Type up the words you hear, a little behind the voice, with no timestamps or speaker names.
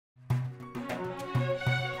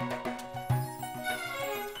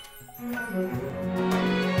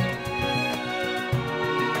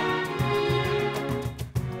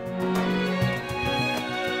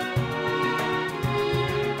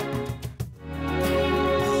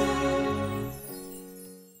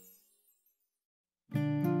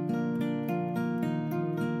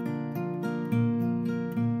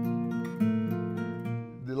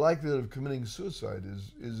likelihood of committing suicide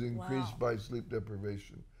is increased by sleep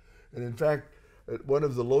deprivation. And in fact, at one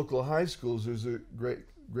of the local high schools, there's a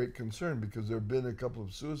great concern because there have been a couple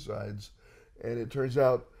of suicides, and it turns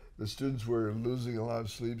out the students were losing a lot of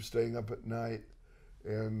sleep, staying up at night,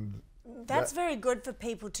 and that's very good for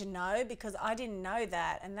people to know, because I didn't know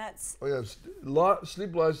that, and that's... Oh yes,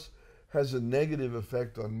 sleep loss has a negative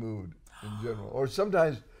effect on mood in general. Or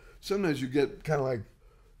sometimes you get kind of like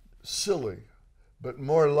silly, but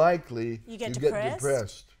more likely you get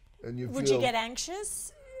depressed. And Would you get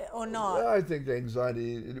anxious or not? Well, I think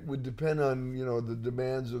anxiety, it would depend on, you know, the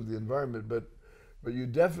demands of the environment, but you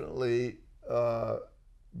definitely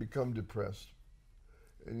become depressed.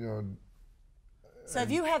 And, you know, so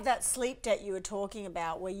if you have that sleep debt you were talking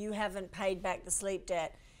about, where you haven't paid back the sleep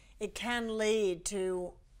debt, it can lead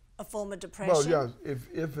to a form of depression. Well, yeah,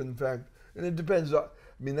 if in fact, and it depends. I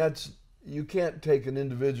mean, you can't take an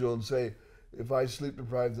individual and say, if I sleep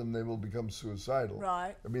deprive them, they will become suicidal.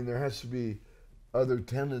 Right. I mean, there has to be other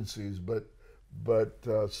tendencies, but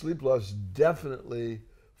sleep loss definitely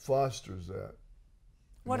fosters that.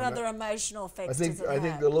 What other emotional effects does it have? I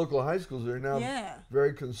think the local high schools are now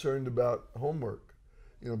very concerned about homework.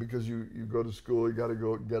 You know, because you go to school, you got to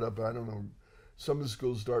go get up. I don't know. Some of the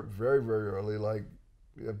schools start very, very early, like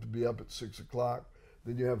you have to be up at 6 o'clock.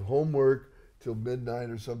 Then you have homework till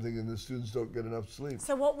midnight or something, and the students don't get enough sleep.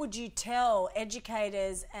 So what would you tell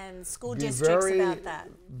educators and school districts about that?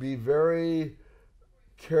 Be very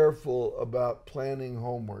careful about planning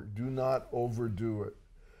homework. Do not overdo it.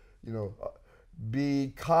 You know,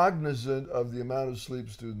 be cognizant of the amount of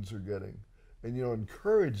sleep students are getting, and, you know,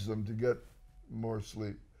 encourage them to get more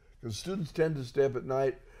sleep, because students tend to stay up at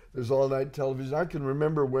night. There's all-night television. I can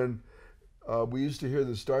remember when we used to hear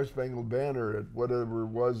the Star-Spangled Banner at whatever it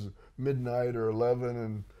was, midnight or 11,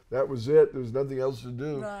 and that was it. There's nothing else to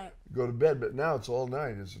do. Right. Go to bed. But now it's all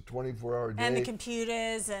night. It's a 24-hour day. And the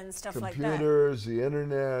computers and stuff like that. Computers, the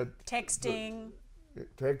internet. Texting.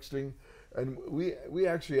 Texting. And we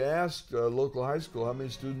actually asked local high school how many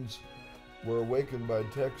students were awakened by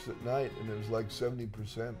text at night, and it was like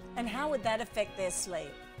 70%. And how would that affect their sleep?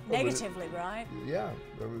 Negatively, right? Yeah,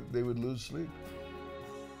 they would lose sleep.